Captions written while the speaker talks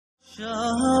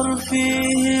شهر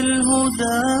فيه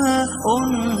الهدى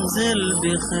أنزل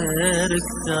بخير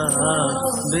كتاب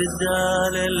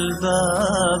بدال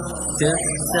الباب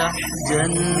تفتح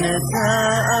جنة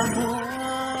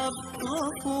أبواب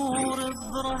غفور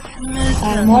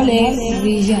برحمته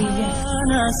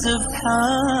أنا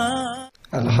سبحان.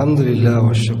 الحمد لله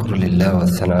والشكر لله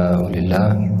والثناء لله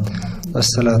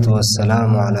والصلاة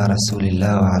والسلام على رسول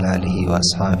الله وعلى آله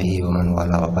وأصحابه ومن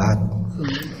والاه وبعد.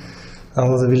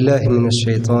 أعوذ بالله من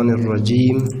الشيطان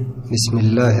الرجيم. بسم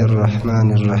الله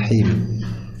الرحمن الرحيم.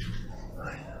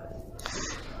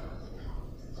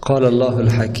 قال الله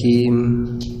الحكيم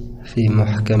في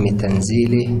محكم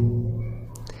تنزيله: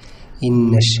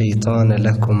 إن الشيطان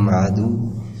لكم عدو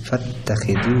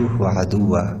فاتخذوه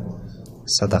عدوا.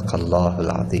 صدق الله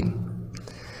العظيم.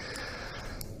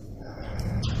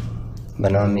 به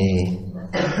نام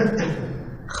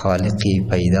خالقی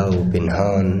پیدا و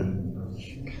پنهان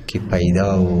که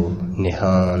پیدا و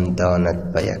نهان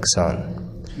داند به یکسان.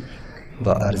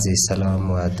 با عرض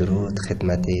سلام و درود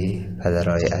خدمت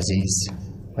پدرای عزیز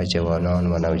و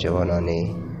جوانان و نوجوانان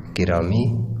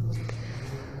گرامی.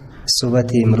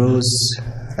 صحبت امروز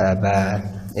به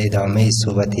ادامه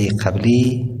صحبت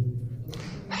قبلی،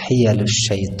 حیل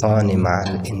الشیطان مع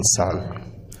الانسان،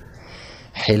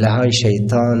 حیله های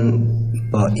شیطان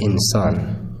با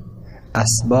انسان،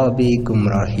 اسباب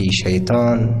گمراهی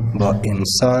شیطان با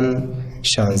انسان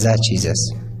 16 چیز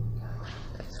است.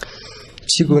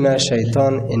 چگونه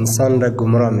شیطان انسان را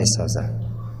گمراه می سازد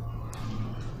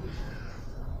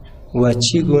و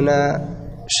چگونه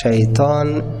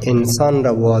شیطان انسان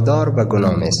را وادار به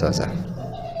گناه می سازد.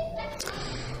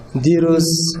 دیروز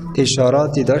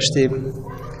اشاراتی داشتیم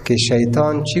که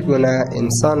شیطان چگونه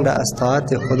انسان را از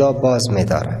طاعت خدا باز می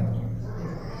دارد.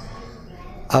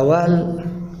 اول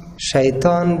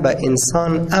شیطان به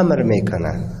انسان امر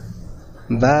میکنه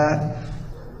به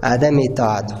عدم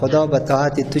اطاعت. خدا به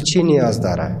طاعت تو چی نیاز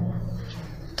داره؟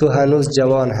 تو هنوز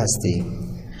جوان هستی،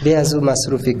 بیا از او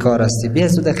مصروف کار هستی، بیا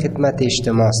از او در خدمت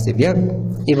اجتماع هستی، بیا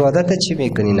عبادت چی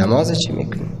میکنی، نماز چی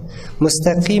میکنی.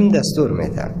 مستقیم دستور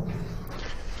میده.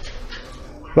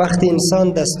 وقتی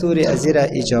انسان دستور از این را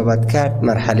اجابت کرد،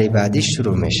 مرحله بعدی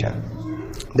شروع میشه.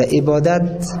 در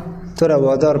عبادت تو را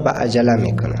وادار به عجله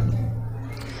میکنه.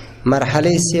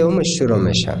 مرحله سوم شروع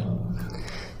میشه.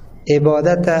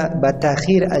 عبادت به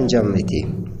تأخیر انجام میدی،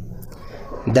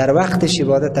 در وقتش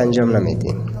عبادت انجام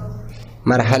نمیدی.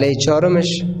 مرحله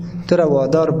چهارمش تو را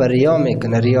وادار به ریا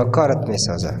میکنه، ریاکارت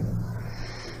میسازه.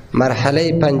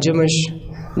 مرحله پنجمش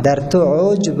در تو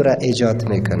عجب را ایجاد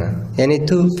میکنه، یعنی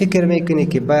تو فکر میکنی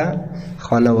که با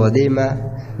خانواده ما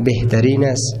بهترین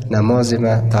است، نماز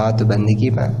ما، طاعت و بندگی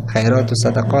ما، خیرات و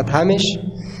صدقات همش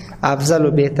افضل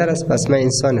و بهتر است، پس من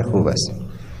انسان خوب است.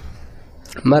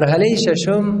 مرحله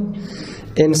ششم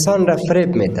انسان را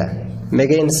فریب میده.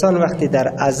 میگه انسان وقتی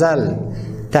در ازل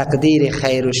تقدیر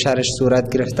خیر و شرش صورت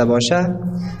گرفته باشه،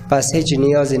 پس هیچ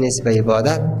نیازی نیست به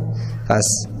عبادت. پس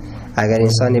اگر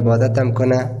انسان عبادت هم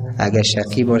کنه، اگر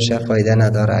شقی باشه فایده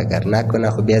نداره، اگر نکنه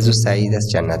خب بیازو سعید است،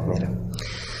 جنت میره.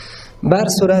 بر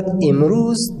صورت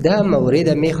امروز 10 مورد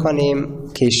میخوانیم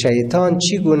که شیطان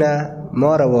چگونه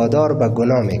ما را وادار به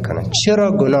گناه میکنه.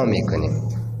 چرا گناه میکنیم؟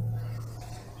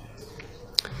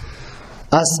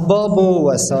 اسباب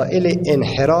و وسائل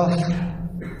انحراف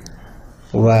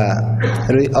و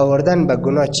روی آوردن به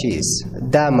گناه چیست؟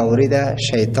 10 مورد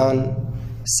شیطان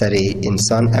سر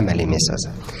انسان عملی میسازه.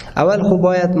 اول خب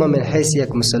باید ما من حیث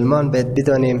یک مسلمان باید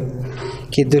بدانیم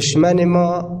که دشمن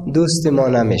ما دوست ما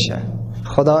نمیشه.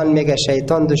 خدا میگه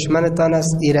شیطان دشمنتان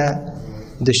است، ایره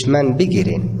دشمن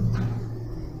بگیرین،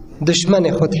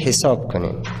 دشمن خود حساب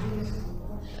کنین.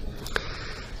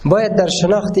 باید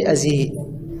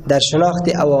در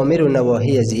شناخت اوامر و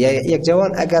نواهی از یک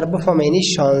جوان اگر بفهمه اینی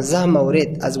 16 مورد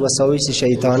از وساوس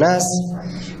شیطان است،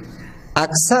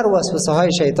 اکثر وسوسه های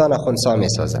شیطان خنثی می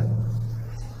سازد.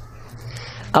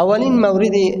 اولین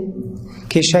موردی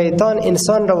که شیطان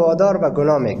انسان را وادار به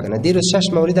گناه میکنه، دیروز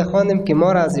 6 مورد خواندیم که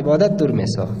ما را از عبادت دور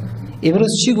میسازد. امروز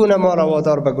چگونه ما را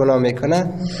وادار به گناه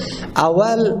میکنه؟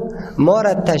 اول ما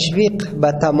را تشویق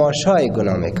به تماشای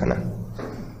گناه میکنه.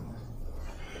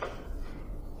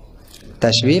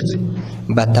 تشویق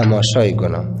به تماشای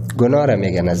گناه را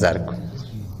میگه نظر کن.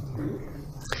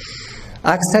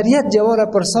 اکثریت جوان را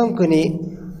پرسان کنی،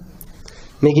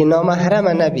 میگه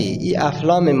نامحرم نبی، ای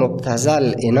افلام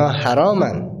مبتذل اینا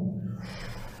حرامن،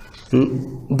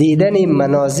 دیدن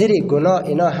مناظر گناه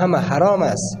اینا همه حرام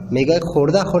است. میگه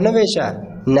خورده خو نمیشه،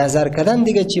 نظر کردن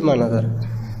دیگه چی معنا داره؟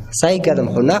 سعی کردم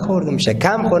خو نخوردم،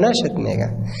 شکم خو نشد. میگه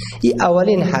این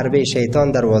اولین حربه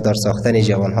شیطان در وادار ساختن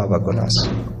جوانها به گناه است.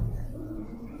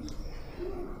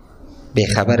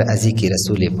 بیخبر از اینکه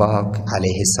رسول پاک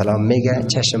علیه السلام میگه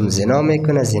چشم زنا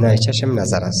میکنه، زنای چشم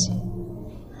نظر است،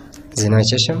 زنای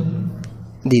چشم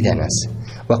دیدن است.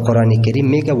 و قرآن کریم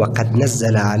میگه و قد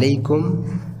نزل علیکم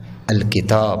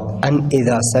الکتاب ان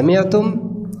اذا سمعتم،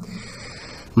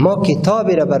 ما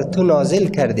کتابی را بر تو نازل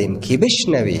کردیم که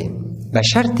بشنوی، به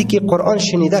شرطی که قرآن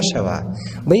شنیده شود،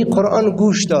 به این قرآن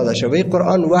گوش داده شود، به این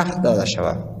قرآن وقت داده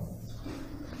شود.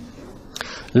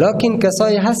 لکن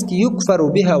کسایی هست که یکفر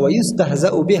بها و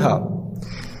یستهزأ بها،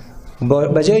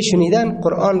 بجای شنیدن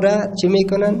قرآن را چی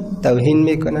میکنن؟ توهین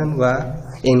میکنن و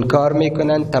انکار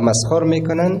میکنن، تمسخر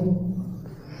میکنن.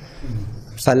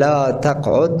 فلا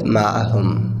تقعد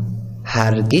معهم،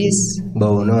 هرگز با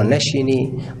اونا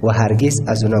نشینی و هرگز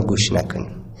از اونا گوش نکنی.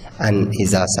 ان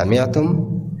اذا سمعتم،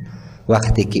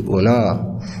 وقتی که اونا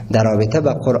در رابطه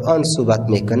با قرآن صحبت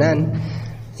میکنن،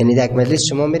 یعنی در مجلس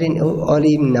شما میرین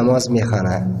عالی نماز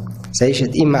میخوانه، صحیح شد،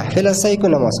 این محفل است سعی کن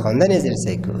نماز خواندن زیر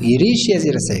سعی کن، این ریشی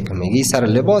زیر سعی کن، میگی سر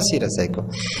لباسی را سعی کن،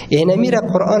 این میره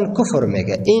قرآن کفر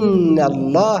میگه ان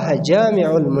الله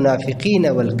جامع المنافقین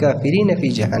والکافرین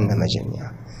فی جهنم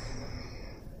جمیعا.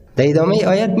 در ادامه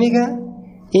آیت میگه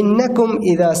انکم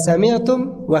اذا سمعتم،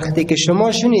 وقتی که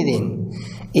شما شنیدین،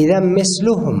 اذا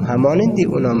مثلهم، همانندی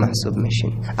اونا محسوب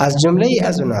میشین، از جمله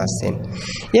از اونا هستین.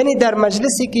 یعنی در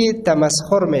مجلسی که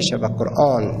تمسخر میشه به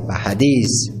قرآن، به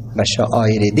حدیث، به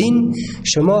شعائر دین،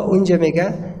 شما اونجا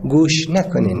میگه گوش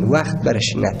نکنین، وقت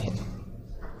برش ندین.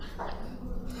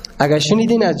 اگر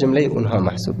شنیدین از جمله اونها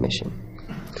محسوب میشین.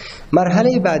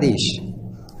 مرحله بعدیش،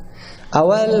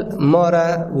 اول ما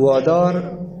را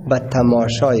وادار به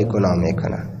تماشای گناه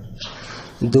میکنه،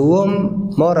 دوم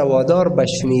ما را وادار به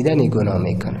شنیدن گناه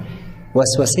میکنه.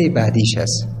 وسوسه بعدیش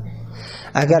است.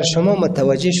 اگر شما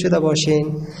متوجه شده باشین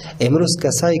امروز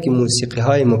کسایی که موسیقی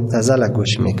های مبتذل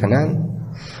گوش میکنن،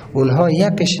 اونها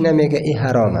یکش نمیگه این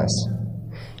حرام است،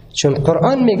 چون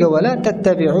قرآن میگه ولا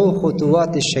تتبعوا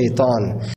خطوات الشیطان،